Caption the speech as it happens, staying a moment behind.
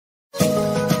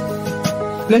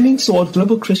Flaming Sword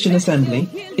Global Christian Assembly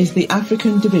is the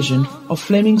African division of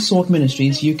Flaming Sword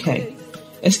Ministries UK.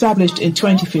 Established in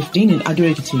 2015 in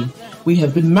Ado-Ekiti, we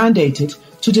have been mandated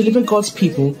to deliver God's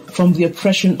people from the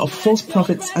oppression of false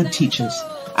prophets and teachers,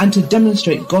 and to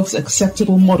demonstrate God's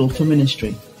acceptable model for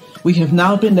ministry. We have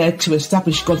now been led to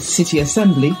establish God's City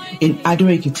Assembly in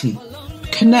Ado-Ekiti.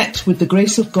 Connect with the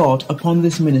grace of God upon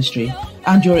this ministry,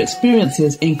 and your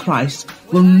experiences in Christ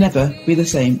will never be the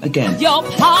same again. Your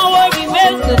power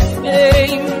remains the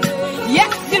same.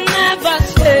 Yes, you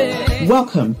never change.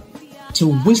 Welcome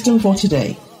to Wisdom for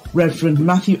Today, Reverend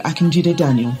Matthew Akinjide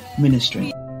Daniel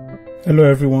Ministry. Hello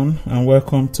everyone, and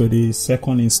welcome to the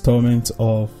second installment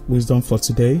of Wisdom for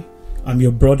Today. I'm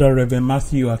your brother, Reverend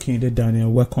Matthew Akinjide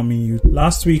Daniel, welcoming you.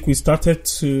 Last week we started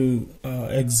to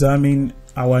examine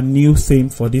our new theme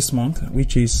for this month,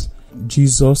 which is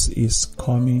Jesus is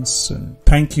coming soon.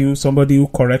 Thank you, somebody who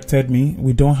corrected me.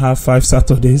 We don't have 5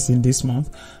 Saturdays in this month.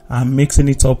 I'm mixing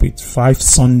it up with 5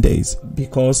 Sundays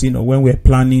because, when we're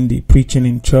planning the preaching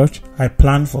in church, I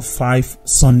planned for 5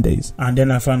 Sundays. And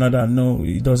then I found out that no,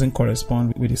 it doesn't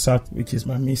correspond with the Saturday, which is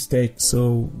my mistake.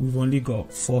 So we've only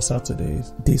got 4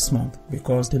 Saturdays this month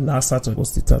because the last Saturday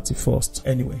was the 31st.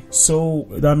 Anyway, so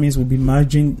that means we'll be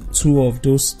merging 2 of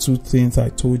those 2 things I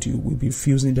told you. We'll be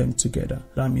fusing them together.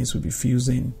 That means we'll be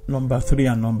fusing number 3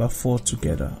 and number 4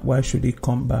 together. Why should he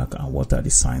come back, and what are the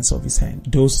signs of his end?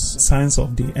 Those signs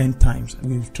of the end times,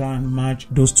 we'll try and merge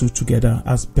those 2 together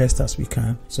as best as we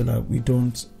can so that we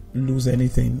don't lose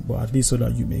anything, but at least so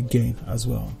that you may gain as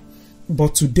well.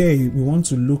 But today we want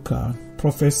to look at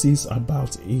prophecies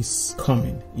about his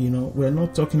coming. We're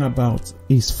not talking about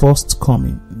his first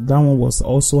coming. That one was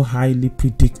also highly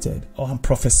predicted or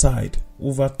prophesied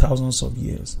over thousands of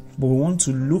years. But we want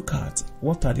to look at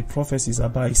what are the prophecies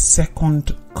about his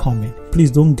second coming. Please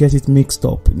don't get it mixed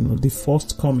up. The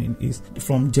first coming is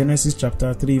from Genesis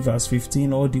chapter 3 verse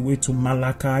 15 all the way to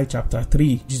Malachi chapter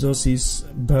 3. Jesus'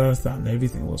 birth and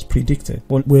everything was predicted.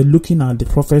 But we're looking at the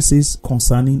prophecies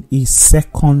concerning his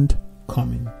second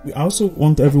coming. We also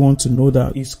want everyone to know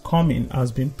that his coming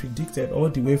has been predicted all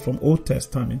the way from Old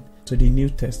Testament to the New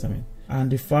Testament.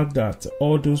 And the fact that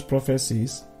all those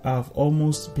prophecies have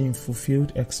almost been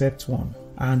fulfilled except one.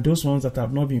 And those ones that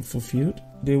have not been fulfilled,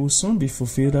 they will soon be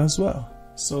fulfilled as well.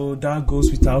 So that goes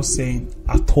without saying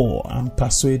at all. I'm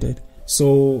persuaded.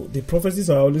 So the prophecies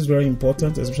are always very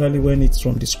important, especially when it's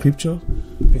from the scripture,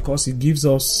 because it gives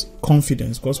us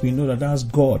confidence, because we know that that's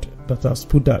God that has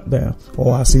put that there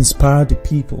or has inspired the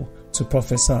people to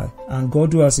prophesy. And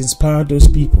God who has inspired those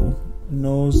people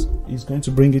knows He's going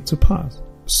to bring it to pass.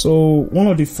 So one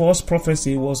of the first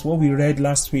prophecy was what we read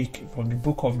last week from the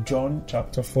book of John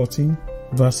chapter 14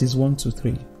 verses 1 to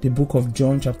 3. The book of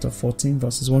John chapter 14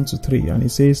 verses 1 to 3. And it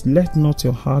says, "Let not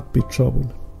your heart be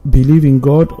troubled. Believe in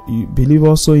God, believe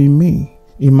also in me.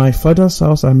 In my Father's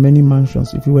house are many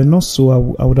mansions. If it were not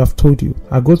so, I would have told you.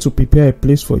 I go to prepare a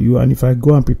place for you, and if I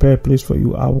go and prepare a place for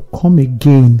you, I will come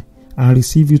again and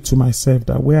receive you to myself,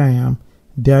 that where I am,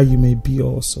 there you may be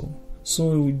also."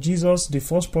 So Jesus, the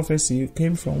first prophecy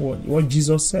came from what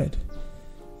Jesus said,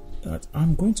 that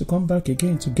I'm going to come back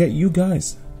again to get you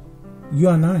guys, you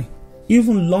and I.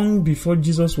 Even long before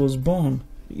Jesus was born,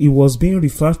 it was being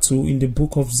referred to in the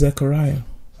book of Zechariah.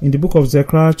 In the book of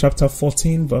Zechariah chapter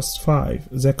 14 verse 5,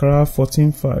 Zechariah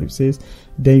 14:5 says,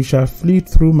 "Then you shall flee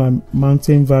through my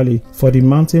mountain valley, for the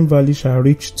mountain valley shall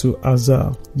reach to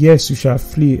Azar. Yes, you shall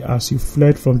flee as you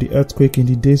fled from the earthquake in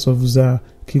the days of Uzziah,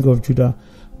 king of Judah.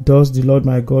 Thus the Lord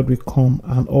my God will come,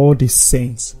 and all the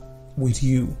saints with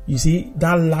you." You see,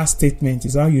 that last statement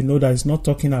is how you know that it's not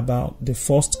talking about the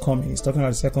first coming. It's talking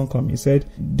about the second coming. He said,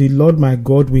 "The Lord my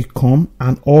God will come,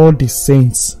 and all the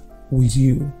saints with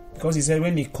you." Because he said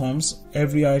when he comes,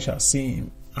 every eye shall see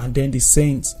him, and then the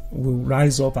saints will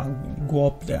rise up and go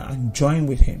up there and join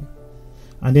with him.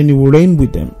 And then he will reign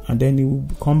with them, and then he will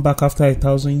come back after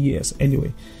 1,000 years.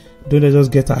 Anyway, don't let us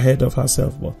get ahead of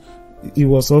ourselves, but it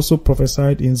was also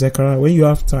prophesied in Zechariah. When you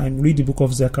have time, read the book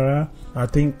of Zechariah. I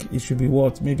think it should be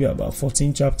maybe about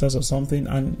 14 chapters or something.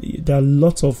 And there are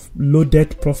lots of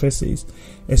loaded prophecies,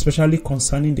 especially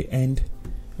concerning the end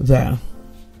there.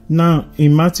 Now,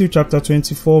 in Matthew chapter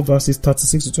 24, verses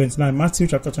 36 to 29, Matthew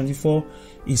chapter 24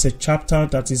 is a chapter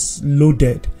that is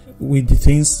loaded with the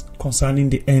things concerning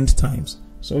the end times.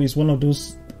 So it's one of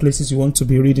those places you want to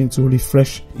be reading to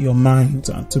refresh your mind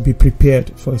and to be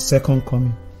prepared for a second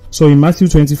coming. So in Matthew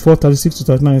 24, 36 to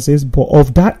 39, it says, "But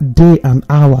of that day and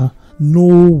hour,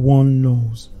 no one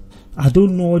knows." I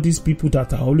don't know all these people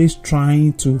that are always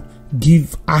trying to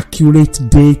give accurate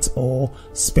date or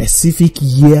specific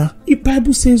year. The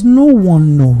Bible says no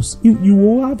one knows. You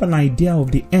will have an idea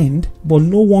of the end, but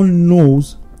no one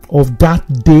knows of that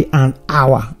day and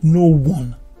hour. No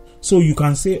one. So you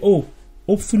can say, oh,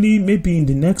 hopefully maybe in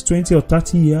the next 20 or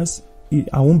 30 years,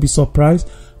 I won't be surprised.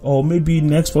 Or maybe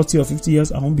next 40 or 50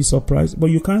 years, I won't be surprised.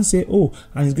 But you can't say, oh,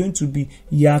 and it's going to be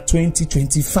year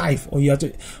 2025 or year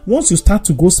 20. Once you start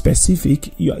to go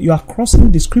specific, you are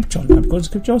crossing the scripture now, because the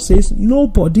scripture says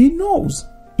nobody knows.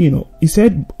 He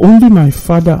said, only my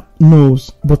Father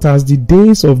knows. But as the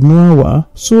days of Noah were,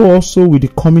 so also will the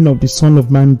coming of the Son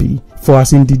of Man be. For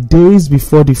as in the days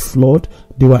before the flood,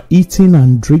 they were eating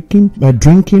and drinking,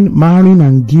 marrying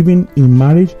and giving in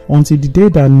marriage, until the day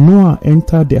that Noah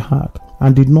entered the ark,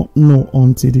 and did not know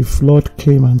until the flood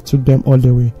came and took them all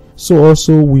away. So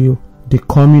also will the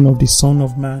coming of the Son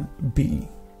of Man be.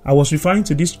 I was referring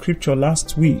to this scripture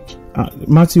last week,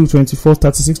 Matthew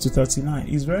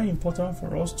 24:36-39. It's very important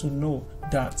for us to know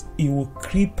that it will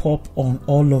creep up on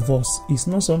all of us. It's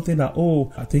not something that,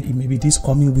 oh, I think it may be this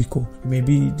coming week, or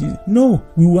maybe this. No,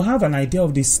 we will have an idea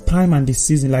of this time and this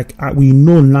season, like we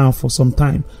know now for some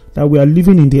time that we are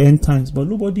living in the end times, but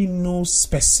nobody knows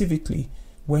specifically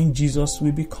when Jesus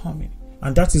will be coming.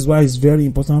 And that is why it's very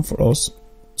important for us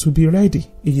to be ready.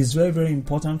 It is very, very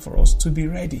important for us to be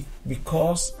ready,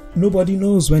 because nobody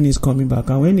knows when he's coming back.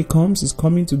 And when he comes, he's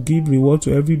coming to give reward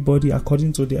to everybody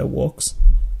according to their works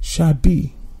shall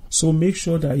be. So make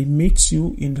sure that he meets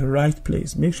you in the right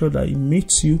place. Make sure that he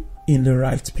meets you in the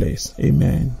right place.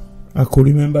 Amen. I could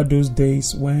remember those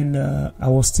days when I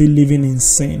was still living in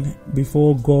sin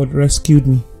before God rescued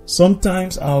me.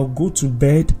 Sometimes I'll go to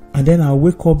bed and then I'll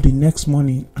wake up the next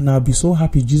morning and I'll be so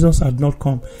happy Jesus had not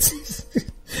come.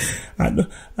 I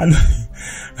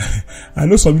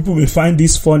know some people may find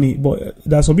this funny, but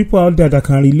there are some people out there that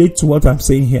can relate to what I'm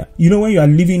saying here. When you are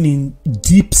living in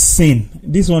deep sin,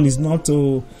 this one is not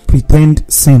a pretend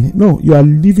sin. No, you are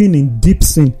living in deep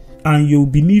sin and you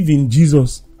believe in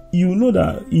Jesus. You know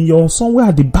that somewhere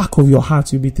at the back of your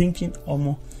heart, you'll be thinking,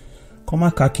 Omo,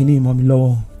 koma kakini mami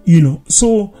lowo.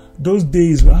 So those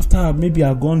days after maybe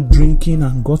I've gone drinking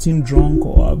and gotten drunk,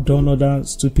 or I've done other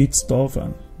stupid stuff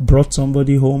and brought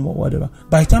somebody home or whatever,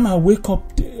 by the time I woke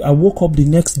up the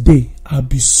next day, I'll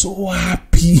be so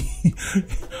happy.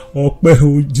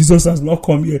 Jesus has not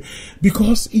come here.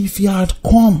 Because if he had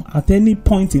come at any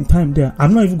point in time there,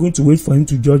 I'm not even going to wait for him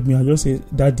to judge me. I'll just say,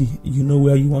 Daddy, you know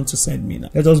where you want to send me now.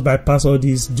 Let us bypass all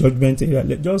these judgment area.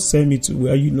 Just send me to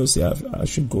where say I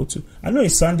should go to. I know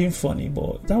it's sounding funny,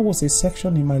 but that was a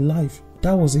section in my life.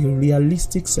 That was a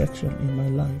realistic section in my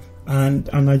life. And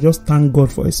I just thank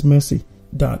God for his mercy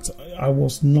that I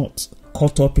was not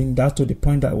caught up in that to the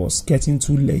point that it was getting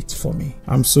too late for me.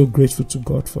 I'm so grateful to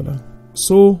God for that.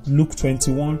 So Luke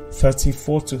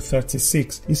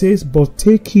 21:34-36, it says, but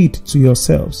take heed to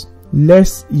yourselves,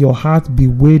 lest your heart be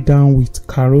weighed down with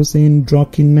carousing,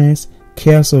 drunkenness,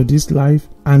 cares of this life,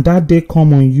 and that day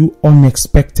come on you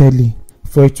unexpectedly.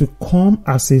 For it will come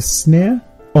as a snare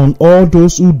on all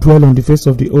those who dwell on the face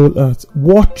of the whole earth.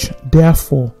 Watch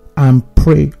therefore and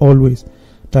pray always,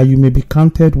 that you may be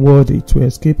counted worthy to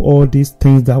escape all these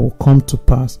things that will come to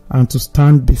pass, and to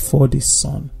stand before the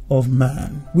Son of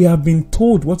Man. We have been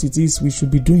told what it is we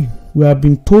should be doing. We have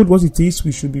been told what it is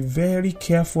we should be very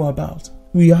careful about.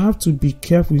 We have to be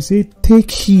careful. We say,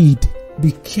 take heed.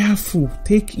 Be careful.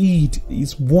 Take heed.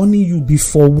 It's warning you, be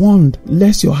forewarned,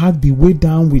 lest your heart be weighed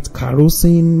down with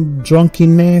carousing,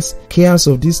 drunkenness, cares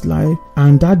of this life,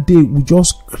 and that day will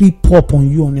just creep up on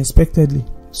you unexpectedly.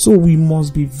 So we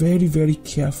must be very, very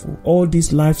careful. All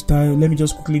this lifestyle, let me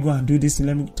just quickly go and do this.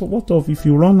 What if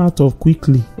you run out of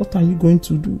quickly? What are you going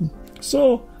to do?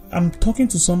 So I'm talking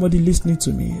to somebody listening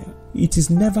to me. It is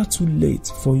never too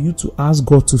late for you to ask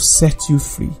God to set you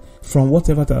free from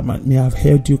whatever that may have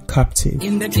held you captive.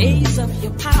 In the days of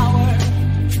your power,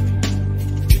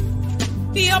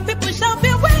 your people shall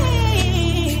be wailing.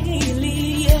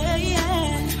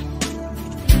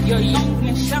 Your young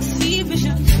men shall see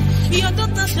visions. Your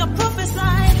daughters shall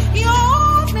prophesy. Your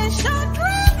old men shall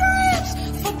dream dreams.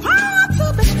 For power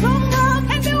to be stronger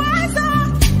and be wiser.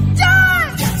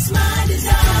 Die! That's my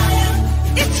desire.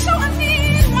 It's so I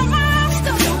need my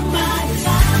master. You're my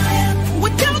desire.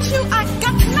 Without you, I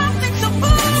got nothing to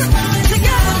put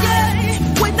together.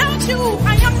 Yeah. Without you,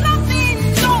 I am nothing.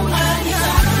 No,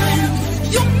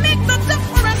 you make the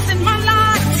difference in my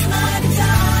life. That's my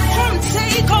desire. Come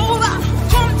take over.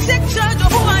 Come take charge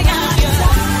of who I am.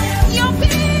 Your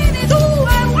being is who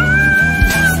I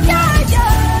want. Yeah,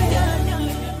 yeah.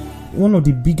 one of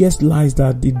the biggest lies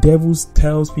that the devil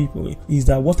tells people is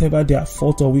that whatever their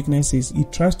fault or weakness is, he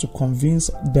tries to convince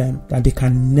them that they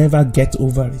can never get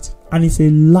over it. And it's a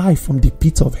lie from the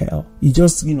pit of hell. He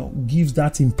just, gives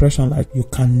that impression like you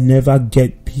can never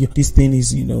get beyond. This thing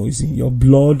is, is in your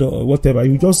blood or whatever.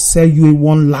 You just sell you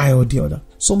one lie or the other.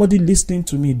 Somebody listening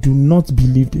to me, do not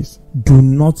believe this. Do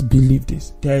not believe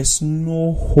this. There is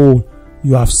no hole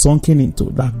you have sunken into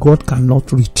that God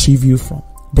cannot retrieve you from.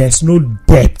 There's no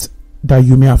depth that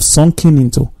you may have sunken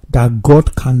into that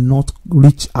God cannot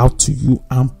reach out to you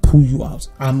and pull you out.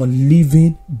 I'm a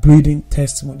living, breathing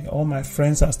testimony. All my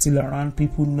friends are still around.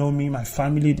 People know me. My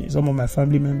family, some of my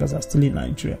family members are still in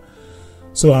Nigeria.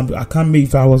 So I can't make,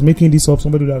 if I was making this up,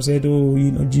 somebody would have said, oh,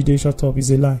 Jide, shut up, it's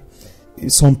a lie.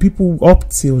 Some people up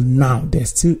till now, they're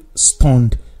still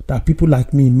stunned that people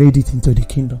like me made it into the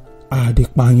kingdom.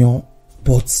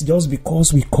 But just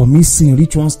because we commit sin,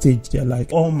 reach one stage, they're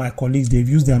like, all my colleagues, they've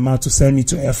used their mouth to send me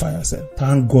to hellfire. I said,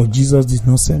 thank God, Jesus did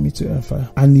not send me to hellfire.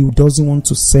 And he doesn't want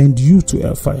to send you to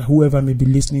hellfire, whoever may be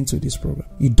listening to this program.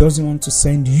 He doesn't want to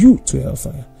send you to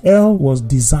hellfire. Hell was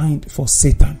designed for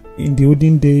Satan. In the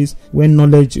olden days, when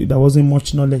there wasn't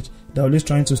much knowledge, they were always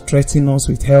trying to threaten us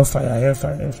with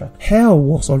hellfire. Hell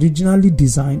was originally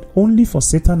designed only for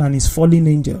Satan and his fallen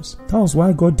angels. That was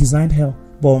why God designed hell.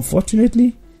 But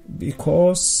unfortunately,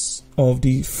 because of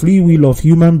the free will of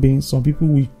human beings, some people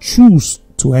will choose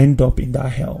to end up in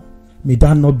that hell. May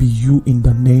that not be you in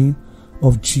the name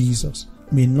of Jesus.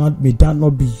 May that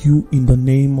not be you in the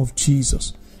name of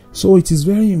Jesus. So it is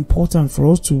very important for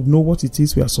us to know what it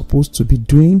is we are supposed to be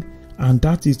doing, and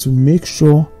that is to make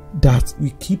sure that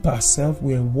we keep ourselves,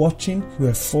 we're watching,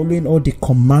 we're following all the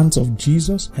commands of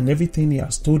Jesus and everything he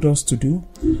has told us to do,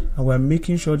 and we're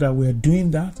making sure that we're doing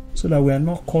that so that we're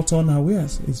not caught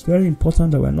unawares. It's very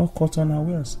important that we're not caught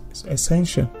unawares. It's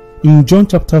essential. In John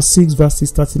chapter 6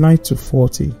 verses 39 to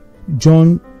 40,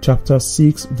 John chapter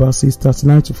 6 verses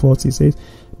 39 to 40 says,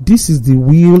 "This is the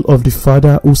will of the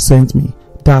Father who sent me,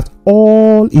 that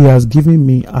all he has given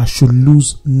me I should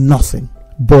lose nothing,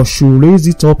 but should raise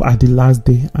it up at the last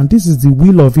day. And this is the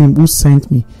will of him who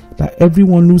sent me, that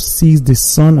everyone who sees the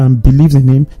Son and believes in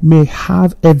him may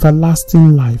have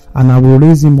everlasting life, and I will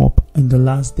raise him up in the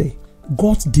last day."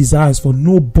 God's desire is for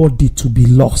nobody to be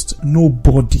lost.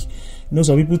 Nobody.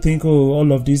 Some people think, oh,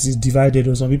 all of this is divided,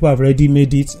 or some people have already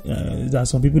made it. There are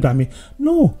some people that may.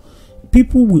 No.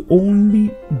 People will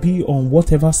only be on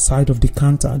whatever side of the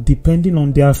counter depending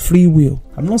on their free will.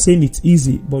 I'm not saying it's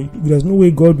easy, but there's no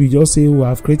way God will just say, oh,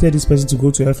 I've created this person to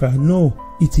go to hellfire. No,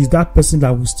 it is that person that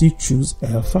will still choose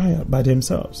hellfire by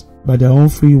themselves, by their own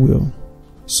free will.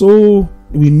 So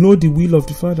we know the will of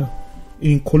the Father.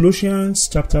 In Colossians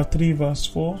chapter 3 verse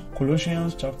 4,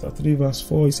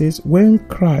 it says, "When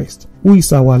Christ, who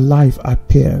is our life,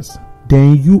 appears,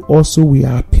 then you also will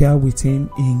appear with him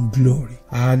in glory."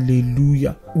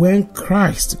 Hallelujah. When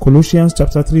Christ, Colossians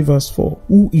chapter 3 verse 4,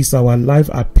 who is our life,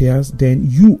 appears, then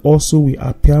you also will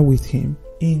appear with him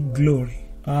in glory.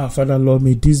 Father Lord,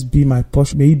 may this be my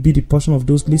portion. May it be the portion of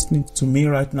those listening to me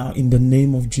right now in the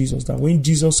name of Jesus, that when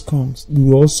Jesus comes, we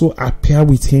will also appear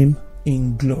with him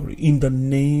in glory in the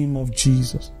name of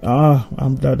Jesus.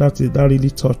 That really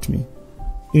touched me.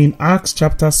 In Acts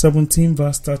chapter 17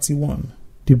 verse 31,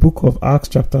 the book of Acts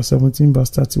chapter 17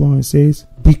 verse 31, it says,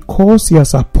 "Because he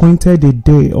has appointed a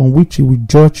day on which he will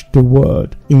judge the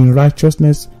world in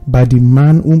righteousness by the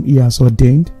man whom he has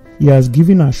ordained, he has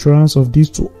given assurance of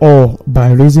this to all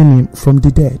by raising him from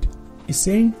the dead." He's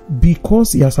saying,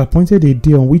 because he has appointed a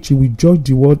day on which he will judge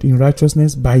the world in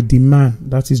righteousness by the man,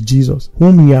 that is Jesus,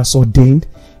 whom he has ordained,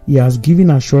 he has given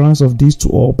assurance of this to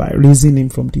all by raising him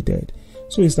from the dead.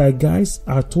 So it's like, guys,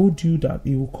 I told you that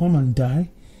he will come and die,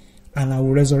 and I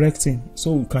will resurrect him.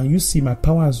 So can you see my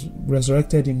power has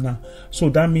resurrected him now? So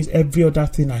that means every other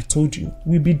thing I told you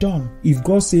will be done. If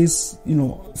God says,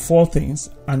 4 things,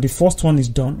 and the first one is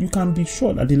done, you can be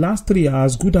sure that the last 3 are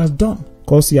as good as done.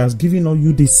 Because he has given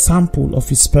you the sample of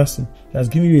his person. He has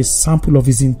given you a sample of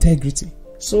his integrity.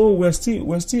 So we're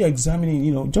still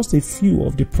examining, just a few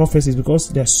of the prophecies, because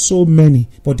there's so many.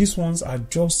 But these ones are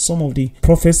just some of the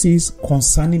prophecies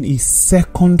concerning his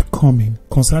second coming.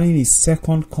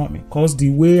 Because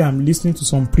the way I'm listening to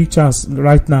some preachers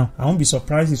right now, I won't be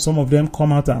surprised if some of them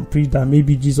come out and preach that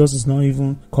maybe Jesus is not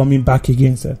even coming back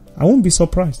again. Sir. I won't be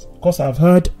surprised, because I've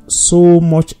heard so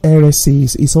much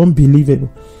heresies. It's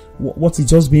unbelievable what is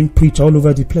just being preached all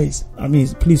over the place. I mean,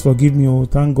 please forgive me.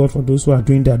 Thank God for those who are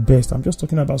doing their best. I'm just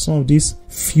talking about some of these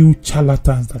few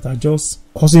charlatans that are just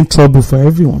causing trouble for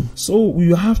everyone. So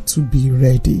we have to be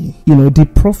ready. The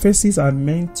prophecies are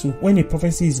meant to, when a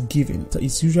prophecy is given,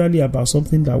 it's usually about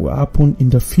something that will happen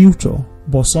in the future.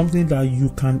 but something that you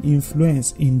can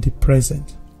influence in the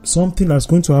present. Something that's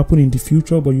going to happen in the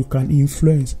future, but you can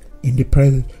influence in the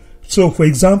present. So, for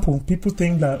example, people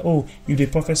think that, oh, if they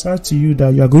prophesy to you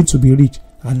that you are going to be rich,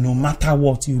 and no matter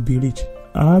what, you'll be rich.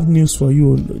 I have news for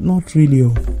you. Not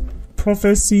really.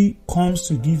 Prophecy comes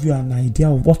to give you an idea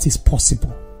of what is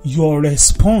possible. Your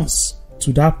response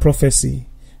to that prophecy,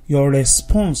 your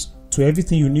response to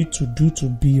everything you need to do to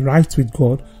be right with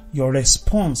God, your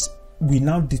response will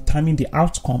now determine the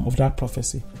outcome of that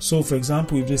prophecy. So, for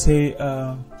example, if they say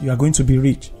you are going to be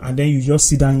rich, and then you just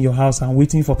sit down in your house and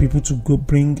waiting for people to go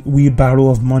bring wheelbarrow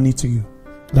of money to you,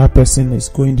 that person is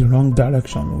going the wrong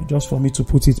direction. Just for me to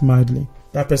put it mildly,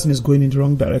 that person is going in the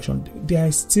wrong direction. There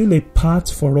is still a part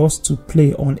for us to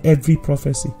play on every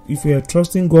prophecy. If you are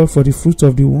trusting God for the fruit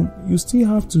of the womb, you still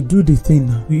have to do the thing.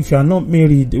 If you are not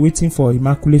married, waiting for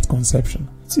immaculate conception,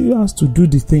 still has to do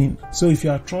the thing. So if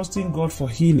you are trusting God for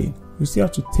healing, you still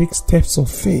have to take steps of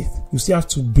faith. You still have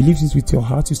to believe it with your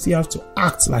heart. You still have to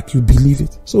act like you believe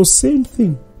it. So same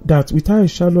thing, that without a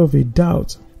shadow of a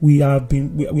doubt, we have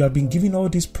been given all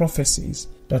these prophecies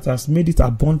that has made it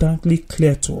abundantly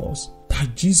clear to us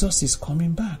that Jesus is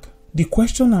coming back. The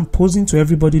question I'm posing to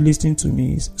everybody listening to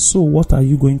me is, so what are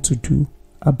you going to do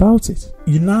about it?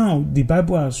 The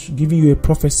Bible has given you a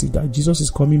prophecy that Jesus is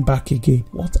coming back again.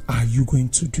 What are you going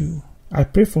to do? I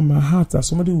pray from my heart that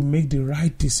somebody will make the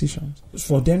right decisions,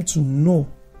 for them to know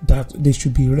that they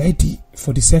should be ready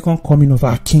for the second coming of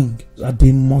our King, that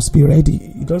they must be ready.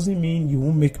 It doesn't mean you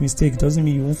won't make mistakes, it doesn't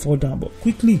mean you won't fall down, but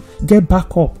quickly get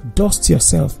back up, dust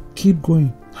yourself, keep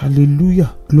going.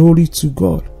 Hallelujah, glory to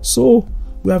God. So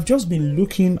we have just been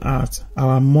looking at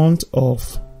our month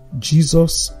of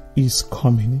Jesus is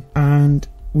coming, and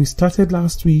we started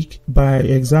last week by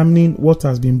examining what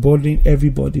has been bothering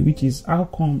everybody, which is how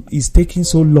come it's taking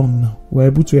so long now. We're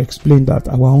able to explain that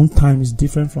our own time is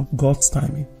different from God's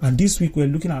timing. And this week we're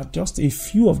looking at just a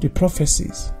few of the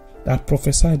prophecies that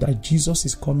prophesy that Jesus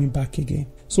is coming back again.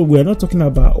 So we're not talking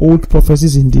about old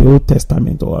prophecies in the Old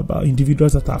Testament or about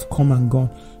individuals that have come and gone.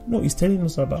 No, it's telling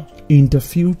us about in the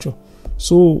future.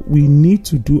 So we need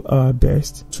to do our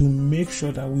best to make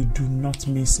sure that we do not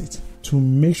miss it.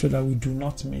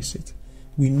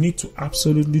 We need to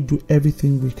absolutely do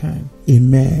everything we can.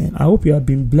 Amen. I hope you have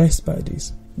been blessed by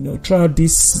this. Throughout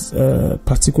this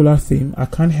particular theme, I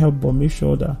can't help but make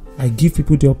sure that I give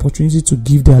people the opportunity to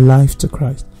give their life to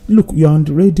Christ. Look, you're on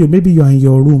the radio, maybe you are in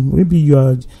your room, maybe you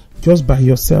are just by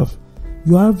yourself.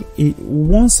 You have a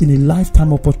once in a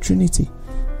lifetime opportunity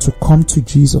to come to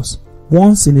Jesus.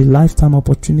 Once in a lifetime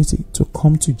opportunity to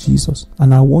come to Jesus.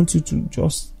 And I want you to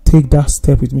just take that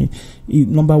step with me.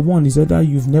 Number one is either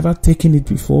you've never taken it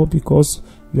before because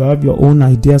you have your own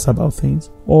ideas about things,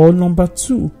 or number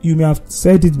two, you may have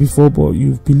said it before but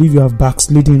you believe you have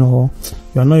backslidden, or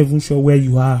you are not even sure where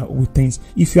you are with things.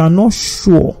 If you are not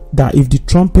sure that if the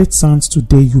trumpet sounds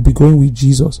today you'll be going with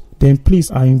Jesus, then please,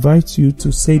 I invite you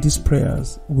to say these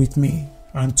prayers with me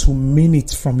and to mean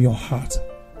it from your heart.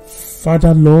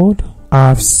 Father Lord, I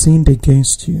have sinned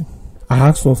against you. I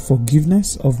ask for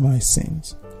forgiveness of my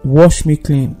sins. Wash me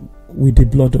clean with the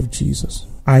blood of Jesus.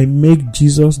 I make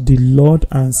Jesus the Lord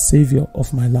and Savior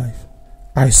of my life.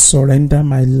 I surrender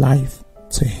my life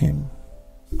to Him.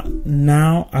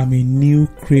 Now I'm a new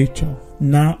creature.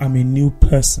 Now I'm a new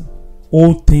person.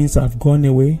 All things have gone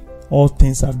away. All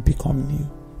things have become new.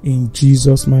 In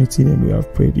Jesus' mighty name we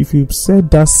have prayed. If you've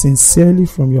said that sincerely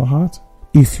from your heart,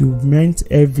 if you meant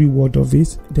every word of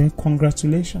it, then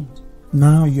congratulations.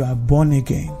 Now you are born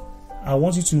again. I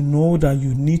want you to know that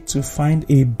you need to find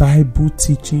a Bible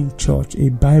teaching church, a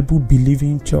Bible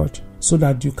believing church, so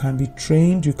that you can be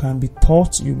trained, you can be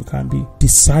taught, you can be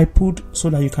discipled,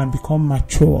 so that you can become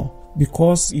mature.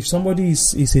 Because if somebody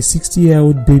is a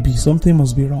 60-year-old baby, something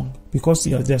must be wrong, because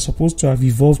they're supposed to have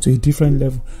evolved to a different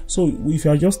level. So if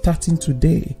you are just starting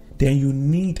today, then you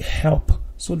need help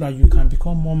so that you can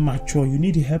become more mature. You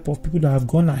need the help of people that have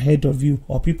gone ahead of you,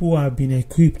 or people who have been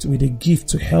equipped with a gift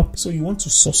to help. So you want to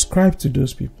subscribe to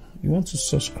those people. You want to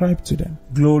subscribe to them.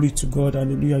 Glory to God.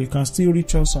 Hallelujah. You can still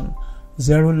reach us on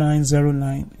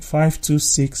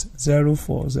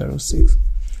 0909-526-0406.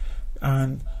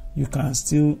 And you can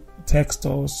still text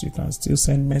us. You can still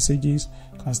send messages.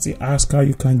 You can still ask how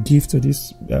you can give to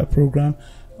this program,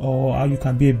 or how you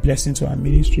can be a blessing to our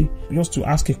ministry. Just to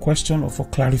ask a question or for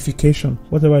clarification,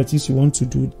 whatever it is you want to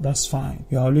do, that's fine.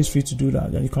 You're always free to do that.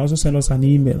 And you can also send us an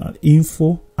email at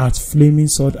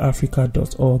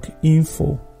info@flamingswordafrica.org.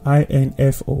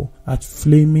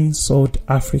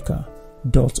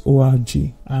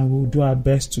 info@flamingswordafrica.org, and we'll do our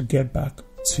best to get back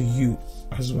to you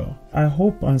as well. I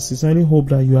hope and sincerely hope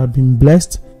that you have been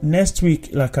blessed next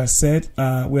week, like I said,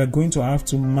 we are going to have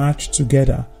to match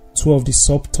together two of the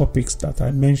subtopics that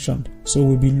I mentioned. So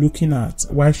we'll be looking at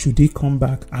why should he come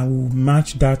back, and we'll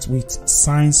match that with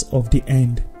signs of the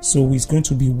end. So it's going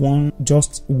to be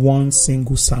just one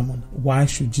single sermon. Why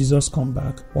should Jesus come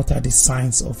back? What are the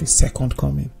signs of his second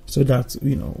coming? So that,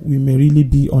 we may really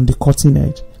be on the cutting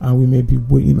edge, and we may be,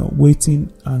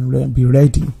 waiting and be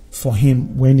ready for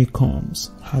him when he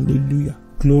comes. Hallelujah.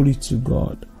 Glory to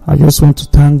God. I just want to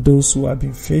thank those who have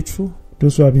been faithful.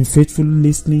 Those who have been faithfully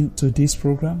listening to this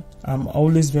program. I'm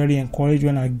always very encouraged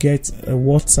when I get a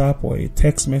WhatsApp or a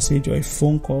text message or a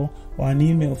phone call or an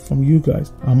email from you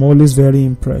guys. I'm always very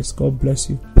impressed. God bless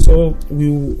you. So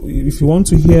if you want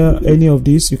to hear any of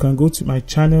this, you can go to my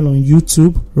channel on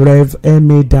YouTube, Rev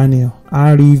M.A. Daniel,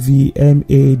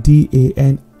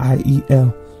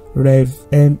 REVMADANIEL, Rev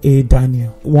M.A.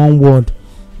 Daniel. One word.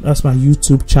 That's my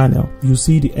YouTube channel. You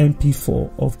see the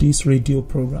MP4 of this radio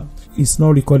program. It's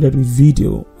not recorded with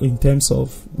video in terms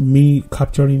of me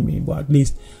capturing me, but at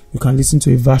least you can listen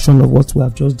to a version of what we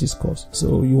have just discussed.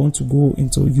 So you want to go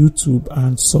into YouTube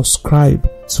and subscribe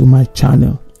to my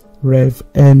channel, Rev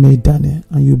M.A. Daniel,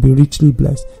 and you'll be richly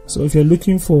blessed. So if you're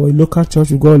looking for a local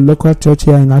church, we've got a local church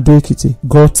here in Ado-Ekiti,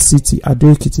 God City,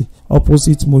 Ado-Ekiti,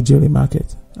 opposite Mojere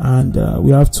Market. And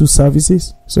we have two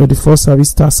services. So the first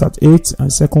service starts at 8 and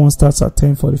the second one starts at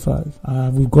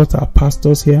 10:45. We've got our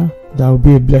pastors here that will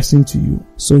be a blessing to you.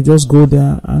 So just go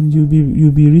there and you'll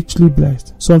be richly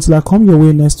blessed. So until I come your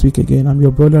way next week again, I'm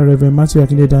your brother Reverend Matthew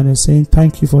Akinde Daniel saying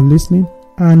thank you for listening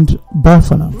and bye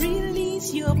for now.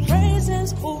 Release your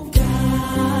presence, oh God.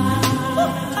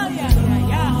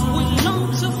 We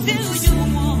long to feel you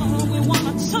more. We want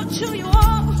to touch who you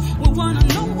are. We want to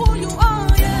know who you are.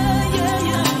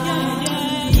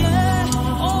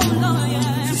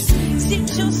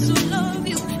 Teach us to love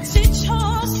you. Teach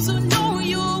us to know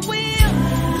your will.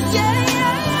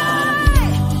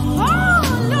 Oh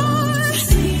Lord,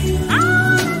 I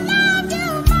love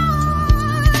you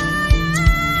more.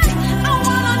 I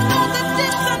wanna know the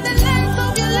depths and the length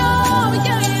of your love.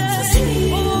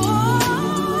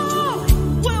 Oh,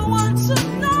 we want to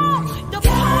know the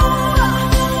power.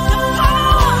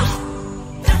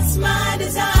 That's my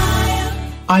desire.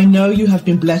 I know you have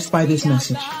been blessed by this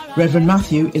message. Reverend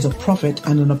Matthew is a prophet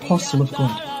and an apostle of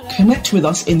God. Connect with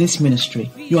us in this ministry.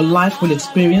 Your life will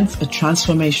experience a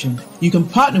transformation. You can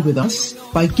partner with us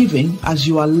by giving as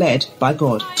you are led by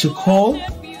God. To call,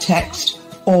 text,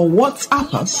 or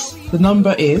WhatsApp us, the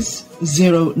number is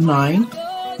 0909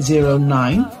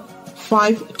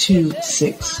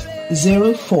 526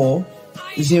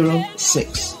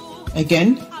 0406.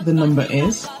 Again, the number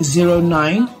is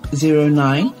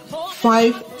 0909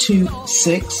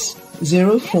 526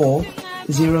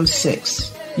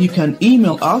 0406. You can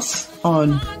email us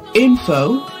on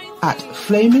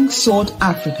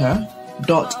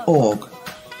info@flamingswordafrica.org.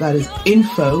 That is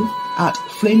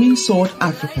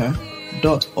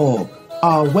info@flamingswordafrica.org.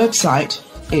 Our website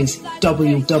is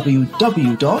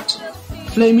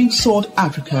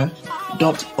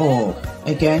www.flamingswordafrica.org.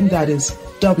 Again, that is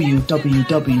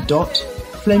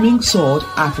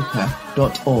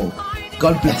www.flamingswordafrica.org.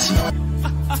 God bless you.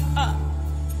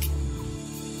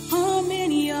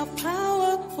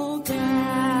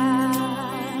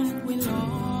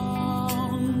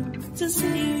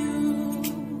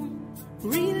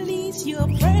 Your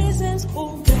presence,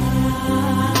 oh God.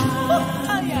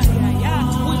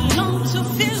 We long to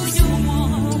feel you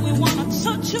more. We want to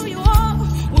touch who you are.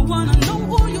 We want to know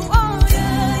who you are.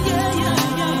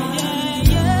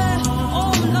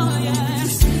 Oh Lord,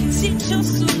 teach us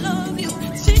to